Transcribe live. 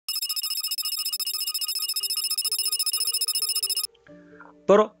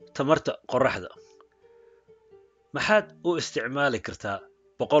baro tamarta qoraxda. Maxaad u isticmaali kartaa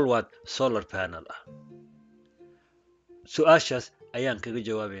 100 watt solar panel ah? Su'aashaas ayaan kaga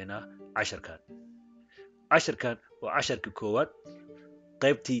jawaabaynaa casharkan. Casharkan waa casharkii koowaad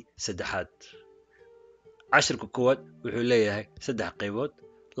qeybtii saddexaad. Casharka koowaad wuxuu leeyahay 3 qaybood.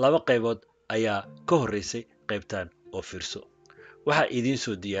 2 qaybood ayaa ka horeysay qeybtaan oo fiirso. Waxaa idiin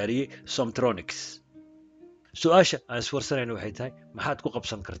soo diyaariyey Tronics. Su'aasha aan iswarsanayno waxay tahay maxaad ku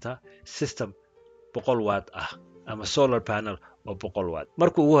qabsan kartaa system 100 watt ah ama solar panel oo 100 watt.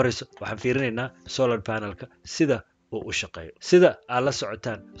 Marka ugu horeyso waxaan fiirinaynaa solar panelka sida uu u shaqeeyo. Sida aad la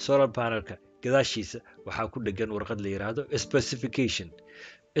socotaan solar panelka gadaashiisa waxaa ku dhegan warqad la yiraahdo specification.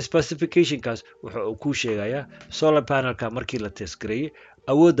 Specificationkaas wuxa uu kuu sheegayaa solar panelka markii la test gareeyay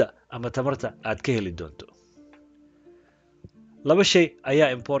awoodda ama tamarta aad ka heli doonto. 2 shay ayaa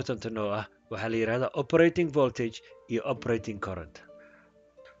important noo ah. Waxaa la yiraahdaa operating voltage iyo operating current.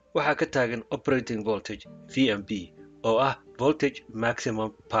 Waxaa ka taagan operating voltage VMP oo ah voltage maximum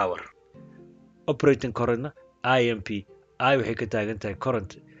power. Operating current IMP waxay ka taagan tahay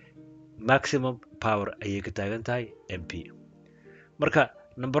current maximum power ayay ka taagan tahay MP. Marka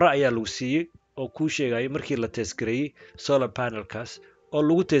nambaro ayaa lagu siiyey oo kuu sheegaya markii la test gareeyay solar panelkaas oo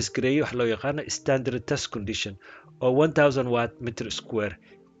lagu test gareeyay wax loo yaqaano standard test condition oo 1000 watt meter square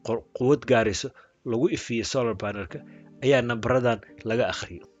quwad gaarayso lagu ifiyay solar panelka ayaa nambaradan laga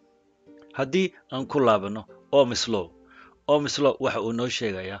akhriyo. Haddii aan ku laabano Ohm's law waxa uu noo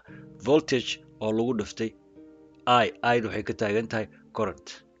sheegayaa voltage oo lagu dhiftay I waxay ka taagan tahay current.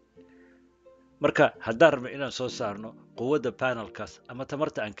 Marka haddaan rabno inaan soo saarno quwadda panelkaas ama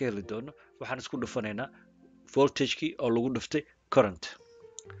tamarta aan ka heli doono waxaan isku dhufanaynaa voltagekii oo lagu dhiftay current.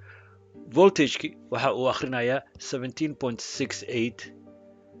 Voltagekii waxa uu akhrinayaa 17.68,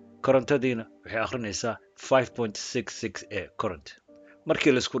 currentadiina waxay akhrinaysaa 5.66 current.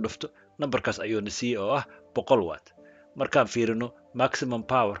 Markii la isku dhufto nambarkaas ayuu na siiyey oo ah 100 watt. Markaan fiirino maximum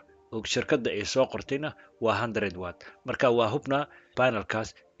power oo shirkadda ay soo qortayna waa 100 watt. Marka waa hubnaa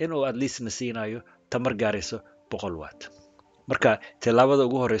panelkaas inuu at least na siinayo tamar gaarayso 100 watt. Marka tallaabada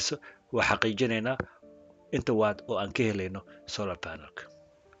ugu horeyso waa xaqiijinaynaa inta watt oo aan ka helayno solar panelka.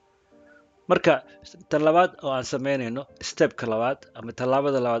 Marka tan labaad oo aan sameynayno stepka labaad ama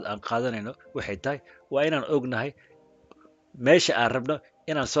tallaabada labaad aan qaadanayno waxay tahay waa inaan ognahay meesha aan rabno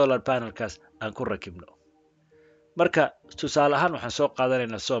inaan solar panelkaas aan ku rakibno. Marka tusaale ahaan waxaan soo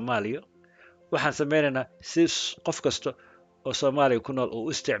qaadanaynaa Soomaaliya. Waxaan sameynaynaa si qof kasta oo Soomaaliya ku nool uu u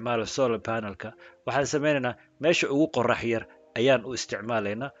isticmaalo solar panelka. Waxaan sameynaynaa meesha ugu qorax yar ayaan u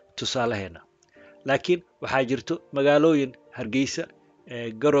isticmaalaynaa tusaalaheena. Laakiin waxaa jirto magaalooyin Hargeysa,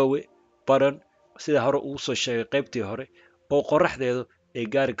 Garowe, Baran sida hore ugu soo sheegay qeybtii hore oo qoraxdeedu ay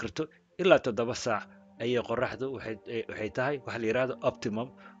gaari karto ilaa 7 saac ayay qoraxdu waxay tahay wax la yiraahdo optimum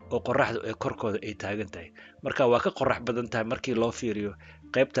oo qoraxdu ay korkooda ay taagan tahay. Marka waa ka qorax badan tahay markii loo fiiriyo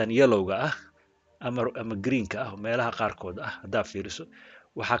qeybtan yellowga ah ama greenka ah meelaha qaarkood ah. Haddaa fiiriso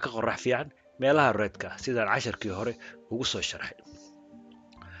waxaa ka qorax fiican meelaha redka ah sidaan casharkii hore ugu soo sharxay.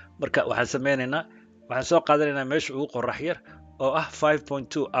 Marka waxaan soo qaadanaynaa meesha ugu qorax yar oo ah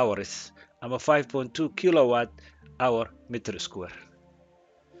 5.2 hours ama 5.2 kilowatt hour meter square.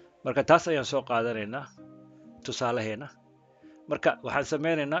 Marka taas ayaan soo qaadanaynaa tusaalaheena. Marka waxaan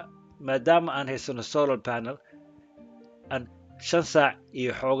sameynaynaa maadaama aan haysano solar panel aan 5 saac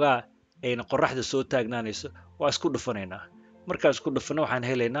iyo xoogaa ayna qoraxda soo taagnaanayso waa isku dhufanaynaa. Markaan isku dhufano waxaan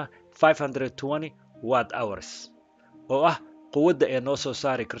helaynaa 520 watt hours oo ah quwadda ay noo soo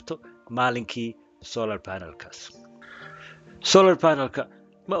saari karto maalinkii solar panelkaas. Solar panelka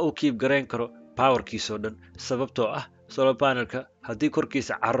ma uu keep garayn karo powerkiisoo dhan sababtoo ah solar panelka haddii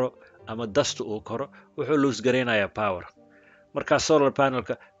korkiisa carro ama dust uu koro wuxuu lose garaynayaa power. Marka solar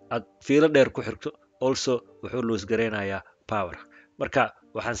panelka aad fiilo dheer ku xirto also wuxuu lose garaynayaa power. Marka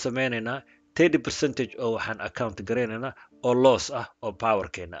waxaan sameynaynaa 30% oo waxaan account garaynaynaa oo loss ah oo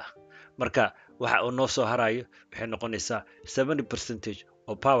powerkeena ah. Marka waxa uu noo soo harayo waxay noqonaysaa 70%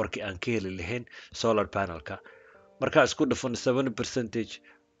 oo powerkii aan ka heli lahayn solar panelka. Marka isku dhufan 70%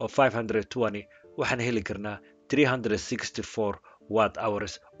 oo 520 waxaan heli karnaa 364 watt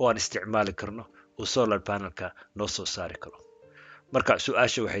hours oo aan isticmaali karno oo solar panelka noo soo saari karo. Marka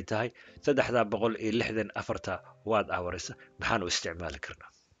su'aasha waxay tahay 364 watt hours maxaan u isticmaali karnaa?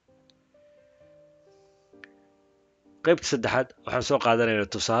 Qaybta saddexaad waxaan soo qaadanaynaa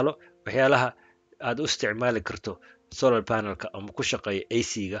tusaalo waxyaalaha aad u isticmaali karto solar panelka ama ku shaqeeya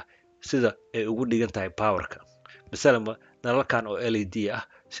AC-ga sida ay ugu dhigan tahay powerka. Masalan nalalkan oo LED ah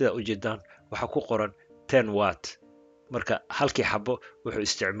sida ujeedaan waxa ku qoran 10 watt. Marka halkii xabo wuxuu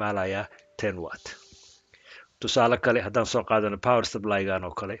isticmaalayaa 10 watt. tusaale kale haddaan soo qaadano power supply-gan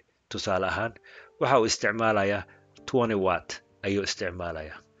oo kale tusaale ahaan waxa uu isticmaalayaa 20 watt ayuu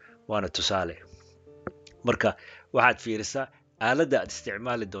isticmaalayaa waana tusaale marka waxaad fiirisaa aaladda aad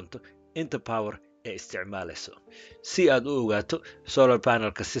isticmaali doonto inta power ee isticmaalayso si aad u ogaato solar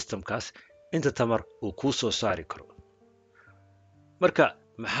panelka systemkaas inta tamar uu kuu soo saari karo marka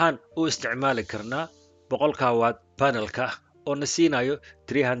maxaan u isticmaali karnaa 100 watt panelka oo na siinayo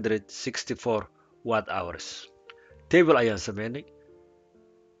 364 watt hours table ayaan sameynay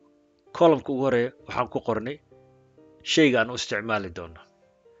columnka ugu horeeya waxaan ku qornay shayga aan u isticmaali doono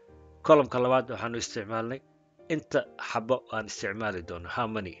columnka labaad waxaan u isticmaalnay inta xabo aan isticmaali doono how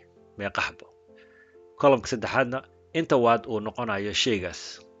many meeqa xabo columnka saddexaadna inta watt uu noqonayo shaygaas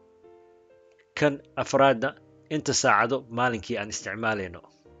kan afraadna inta saacado maalinkii aan isticmaalayno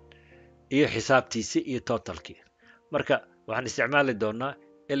iyo xisaabtiisi iyo totalkii marka waxaan isticmaali doonaa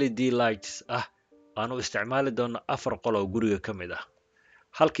LED lights ah aan u isticmaali doono 4 qol oo guriga ka mid ah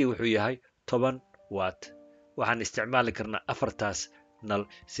halkii wuxuu yahay 10 watt waxaan isticmaali karnaa afartaas nal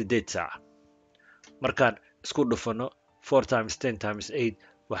 8 saac markaan isku dhufano 4 times 10 times 8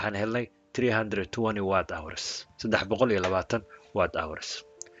 waxaan helnay 320 watt hours 320 watt hours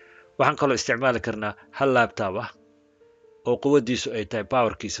waxaan kaloo isticmaali karnaa hal laptop ah oo quwaddiisu ay tahay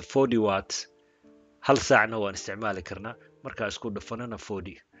powerkiisa 40 watts hal saacna waan isticmaali karnaa markaa isku dhufanana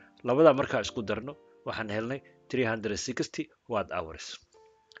 40 labada markaa isku darno waxaan helnay 360 watt hours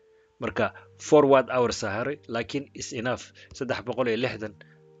marka 4 watt hours haray laakiin is enough 360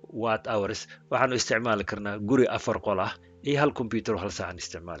 watt hours waxaan isticmaali karnaa guri 4 qol ah iyo hal computer hal saac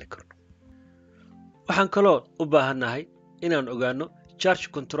isticmaali karno waxaan kaloo u baahanahay inaan ogaano charge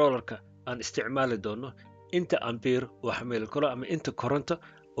controllerka aan isticmaali doono inta ampere oo xamili karo ama inta koronto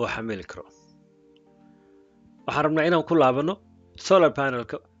oo xamili karo waxaan rabnaa inaan ku laabano solar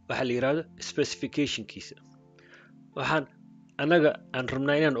panelka waxa la yiraahdo specificationkiisa waxaan anaga aan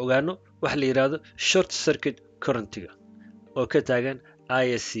rabnaa inaan ogaano waxa la yiraahdo short circuit currentiga oo ka taagan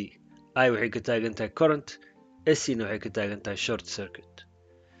ISC I waxay ka taagan tahay current SC na waxay ka taagan tahay short circuit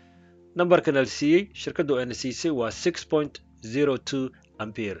numberkan la siiyay shirkadu ay siisay waa 6.02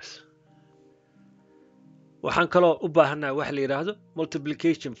 amperes waxaan kaloo u baahanahay waxa la yiraahdo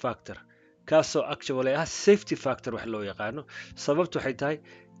multiplication factor kaasoo actually ah safety factor wax loo yaqaano sababtu waxay tahay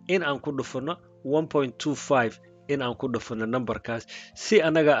in aan ku dhufano 1.25 in aan ku dhufano numberkaas si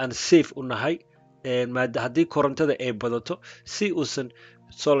anaga aan safe u nahay haddii korontada ay badato si uusan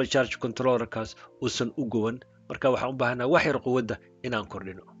solar charge controllerkaas uusan u gowan marka waxaan u baahanahay wax yar quwadda inaan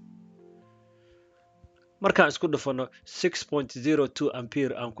kordhino markaan isku dhufano 6.02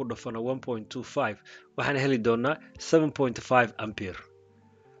 ampere aan ku dhufano 1.25 waxaan heli doonaa 7.5 ampere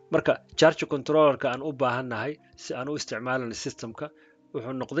marka charge controllerka aan u baahanahay si aan u isticmaalno systemka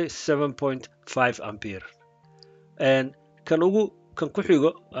wuxuu noqday 7.5 ampere kan ku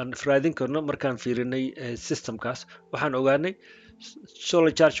xigo aan raadin karno markaan fiirinay systemkaas waxaan ogaanay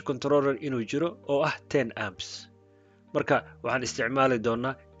solar charge controller inuu jiro oo ah 10 amps marka waxaan isticmaali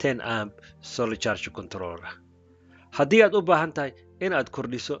doonaa 10 amp solar charge controller haddii aad u baahan tahay in aad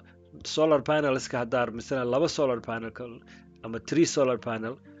kordhiso solar panelska haddaad misalna 2 solar panel ama 3 solar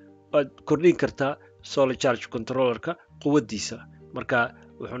panel waad kordhin kartaa solar charge controllerka quwaddiisa marka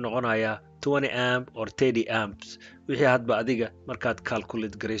wuxuu noqonayaa 20 amp or 30 amps wixii hadba adiga markaad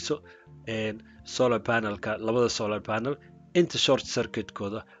calculate garayso solar panelka labada solar panel inta short circuit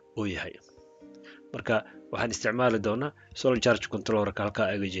kooda uu yahay marka waxaan isticmaali doonaa solar charge controllerka halka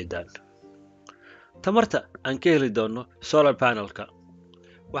ay jeedaan tamarta aan ka heli doono solar panelka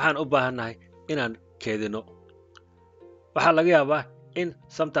waxaan u baahanahay inaan keedino waxaa laga yaabaa in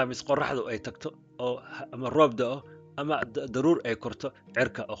sometimes qoraxdu ay tagto oo ama roob da'o ama daruur ay korto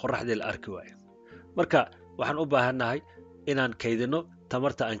cirka oo qoraxdii la arki waayo marka waxaan u baahanahay inaan keedino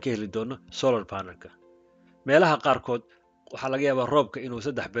tamarta aan ka heli doono solar panelka meelaha qaarkood waxaa laga yaabaa roobka inuu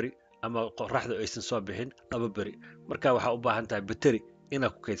 3 beri ama qoraxdu aysan soo bixin 2 beri marka waxaa u baahan tahay battery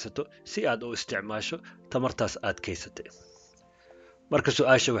inaad ku kaydsato si aad u isticmaasho tamartaas aad kaysatay marka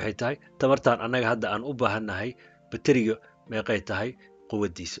su'aasha waxay tahay tamartaan anaga hadda aan u baahanahay batteriga meeqay tahay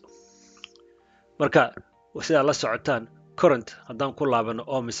quwaddiisa marka sidaa la socotaan current haddaan ku laabano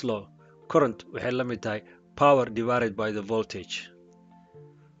Ohm's law current waxay la mid tahay power divided by the voltage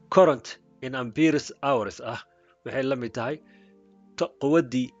current in amperes hours waxay la mid tahay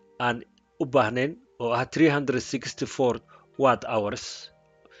quwaddii aan u baahnayn oo ah 364 watt hours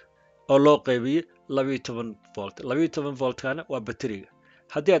oo loo qaybiyay 12 volt 12 voltkana waa batteriga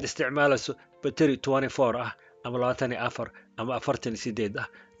haddii aad isticmaalayso battery 24 ama 24 ama 48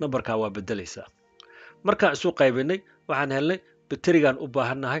 numberka waa bedelaysaa markaan isu qaybinay waxaan helnay batterigan u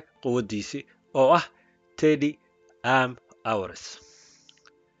baahanahay quwaddiisi oo ah 30 hours.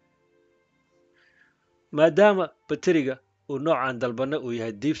 maadaama batriga uu noocan dalbana uu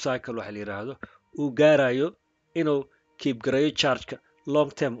yahay deep cycle waxa la yiraahdo uu gaarayo inuu keep gareeyo charge-ka long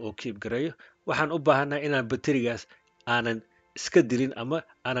term uu keep gareeyo waxaan u baahanahay inaan batrigaas aanan iska dilin ama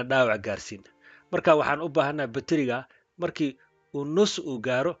aanan dhaawac gaarsiin marka waxaan u baahanahay batriga markii uu nus uu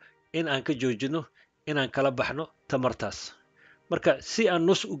gaaro in aan ka joojino inaan kala baxno tamartaas marka si aan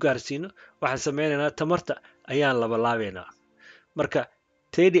nus u gaarsiino waxaan sameynaynaa tamarta ayaan laba laabeynaa marka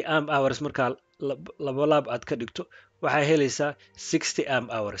 30 hours marka laba laab aad ka dhigto waxay helaysaa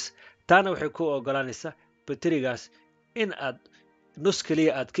 60 hours taana waxay ku ogolaanaysaa batrigaas in aad nus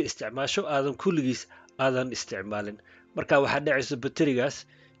kaliya aad ka isticmaasho aadan kulligiis aadan isticmaalin marka waxaa dhacaysa batrigaas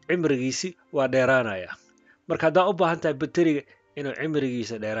cimrigiisi waa dheeraanaya marka haddaa u baahan tahay batriga inuu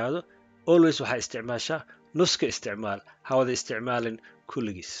cimrigiisa dheeraado always waxaa isticmaashaa nuska isticmaal ha wada isticmaalin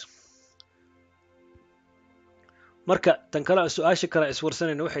kulligiis marka tan kale su-aasha kale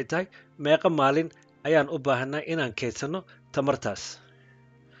iswarsanayna waxay tahay meeqa maalin ayaan u baahanaa inaan keydsano tamartaas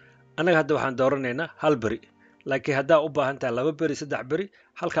annaga hadda waxaan dooranaynaa hal beri laakiin haddaa u baahan tahay 2 beri 3 beri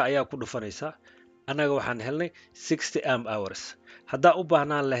halka ayaa ku dhufanaysaa annaga waxaan helnay 60 hours haddaa u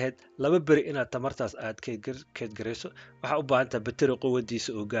baahnaan lahayd 2 beri inaad tamartaas aad keydgarayso waxaa u baahan tahay bateri quwaddiisa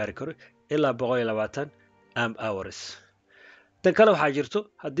uu gaari karo ilaa 120 hours tan kale waxaa jirto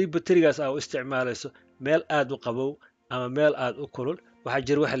haddii batrigaas aa u isticmaalayso meel aad u qabow ama meel aad u kulul waxaa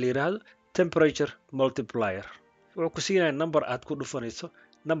jira waxa la yiraahdo temperature multiplier wuxuu ku siinayaa number aad ku dhufanayso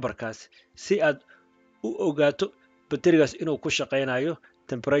numberkaas si aad u ogaato batrigaas inuu ku shaqeynayo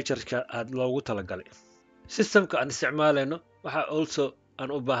temperature-ka aad loogu talagalay systemka aan isticmaalayno waxa also aan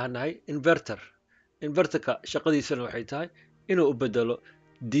u baahanahay inverterka shaqadiisana waxay tahay inuu u bedelo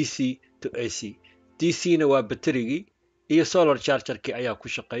DC to AC DC-na waa batrigii iyo solar charger-kii ayaa ku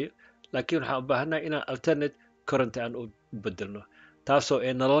shaqeeyo laakiin waxaan u baahanahay inaan alternate current aan u bedelno taasoo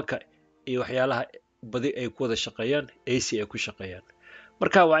ee nalalka iyo waxyaalaha badi ay ku wada shaqeeyaan AC ay ku shaqeeyaan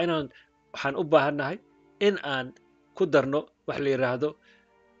marka waxaan u baahanahay in aan ku darno wax la yiraahdo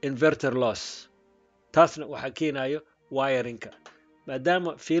inverter loss taasna waxaa keenayo wiring-ka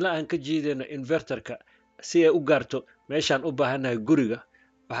maadaama fiila aan ka jiidayno inverterka si ay u gaarto meeshaan u baahanahay guriga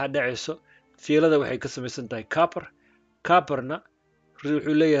waxaa dhacayso fiilada waxay ka samaysan tahay copperna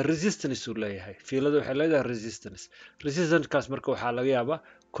wuxuu leeyahay resistance uu leeyahay fiilada waxay leedahay resistance-kaas marka waxaa laga yaabaa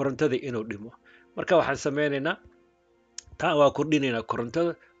korontada inuu dhimo marka waxaan sameynaynaa taa waa kordhinaynaa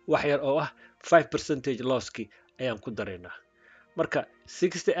korontada wax yar oo ah 5% losskii ayaan ku daraynaa marka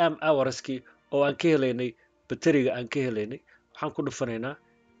 60 hourskii oo aan ka helaynay batriga aan ka helaynay waxaan ku dhufanaynaa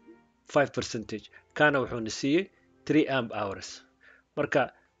 5% kaana wuxuuna siiyey 3 hours marka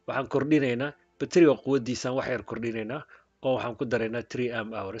waxaan kordhinaynaa batriga quwaddiisaan wax yar kordhinaynaa oo waxaan ku daraynaa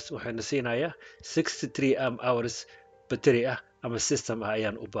 3 hours waxayna siinayaa 63 hours batri ah ama system ah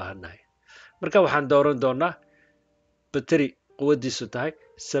ayaan u baahannahay marka waxaan dooran doonaa batri quwaddiisu tahay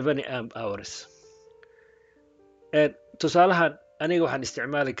 70 hours tusaalahan aniga waxaan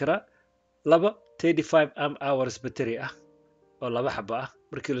isticmaali karaa 35 hours batri ah oo 2 xabo ah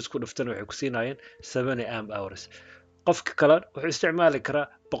markii la isku dhuftana waxay ku siinayeen 70 hours qofka kale wuxuu isticmaali karaa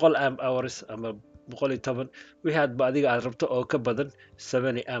 100 hours ama 110 wixii aadba adiga aad rabto oo ka badan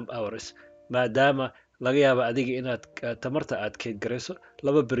 70 hours maadaama laga yaabo adiga inaad tamarta aad keydgarayso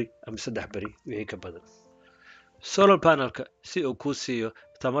 2 beri ama 3 beri wixii ka badan solar panelka si uu kuu siiyo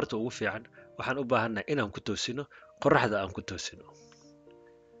tamarta ugu fiican waxaan u baahannahay inaan ku toosino qoraxda aan ku toosino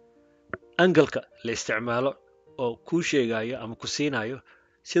angalka la isticmaalo oo kuu sheegayo ama ku siinayo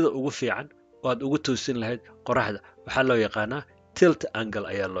sida ugu fiican oo aad ugu toosin lahayd qoraxda waxaa loo yaqaanaa tilt angle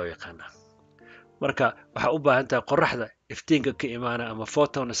ayaa loo yaqaanaa marka waxaa u baahan tahay qoraxda iftiinka ka imaanaya ama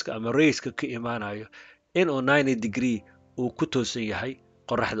photonska ama rayska ka imaanayo inuu 90 degree uu ku toosan yahay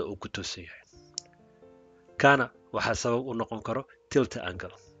qoraxda uu ku toosan yahay kana waxaa sabab u noqon karo tilt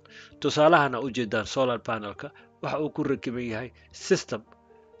angle tusaalahana u jeedaan solar panelka waxa uu ku rakiban yahay system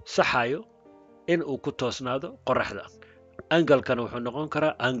saxayo in uu ku toosnaado qoraxda angalkana wuxuu noqon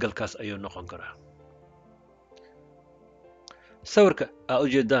karaa angalkaas ayuu noqon karaa sawirka aa u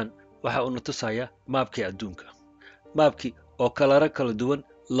jeedaan waxa uu na tusayaa maabkii adduunka maabkii oo kalaro kala duwan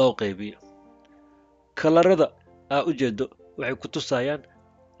loo qaybiyo kalarada aa u jeedo waxay ku tusayaan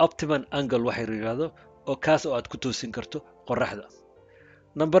optimum angle waxay yiraahdo oo kaas oo aad ku toosin karto qoraxda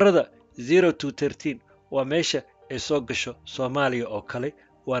nambarada 0 to 13 waa meesha ay soo gasho Soomaaliya oo kale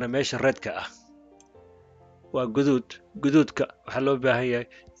waana meesha redka ah waa guduudka waxaa loo baahan yahay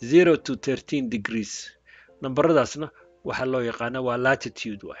 0 to 13 degrees nambaradaasna waxaa loo yaqaanaa waa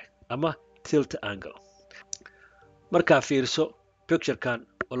latitude waay ama tilt angle markaa fiirso picturekan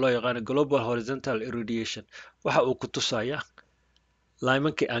oo loo yaqaano global horizontal irradiation waxa uu ku tusayaa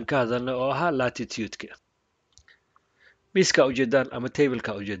laymankii aan ka hadalnay oo ahaa latitude-ka. miiska ujeedaan ama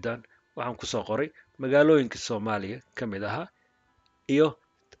tableka ujeedaan waxaan kusoo qoray magaalooyinka Soomaaliya ka mid ahaa iyo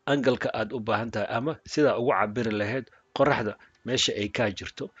angalka aad u baahan tahay ama sida ugu cabiri lahayd qoraxda meesha ay ka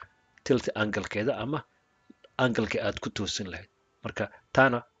jirto tilt angalkeeda ama angalka aad ku toosin lahayd. Marka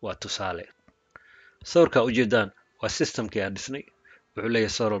taana waa tusaale. Sawirka ujeedaan waa systemkii aan dhisnay. Wuxuu leeyahay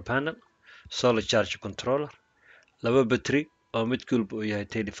solar panel, solar charge controller, laba battery oo mid kulba uu yahay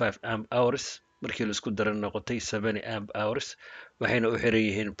 35 amp hours markii la isku daran noqotay 70 amp hours waxayna u xiran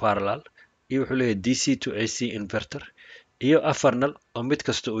yihiin parallel iyo wuxuu leeyahay DC to AC inverter iyo afar nal oo mid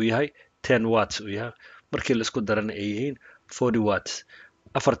kasta uu yahay 10 watts uu yahay markii la isku darana ay yihiin 40 watts.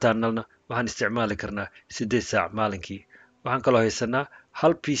 afartan nalna waxaan isticmaali karnaa 8 saac maalinkii. waxaan kaloo haysanaa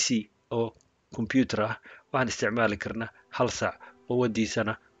hal PC oo computer ah waxaan isticmaali karnaa hal saac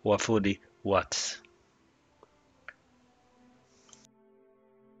quwaddisana waa 40 watts.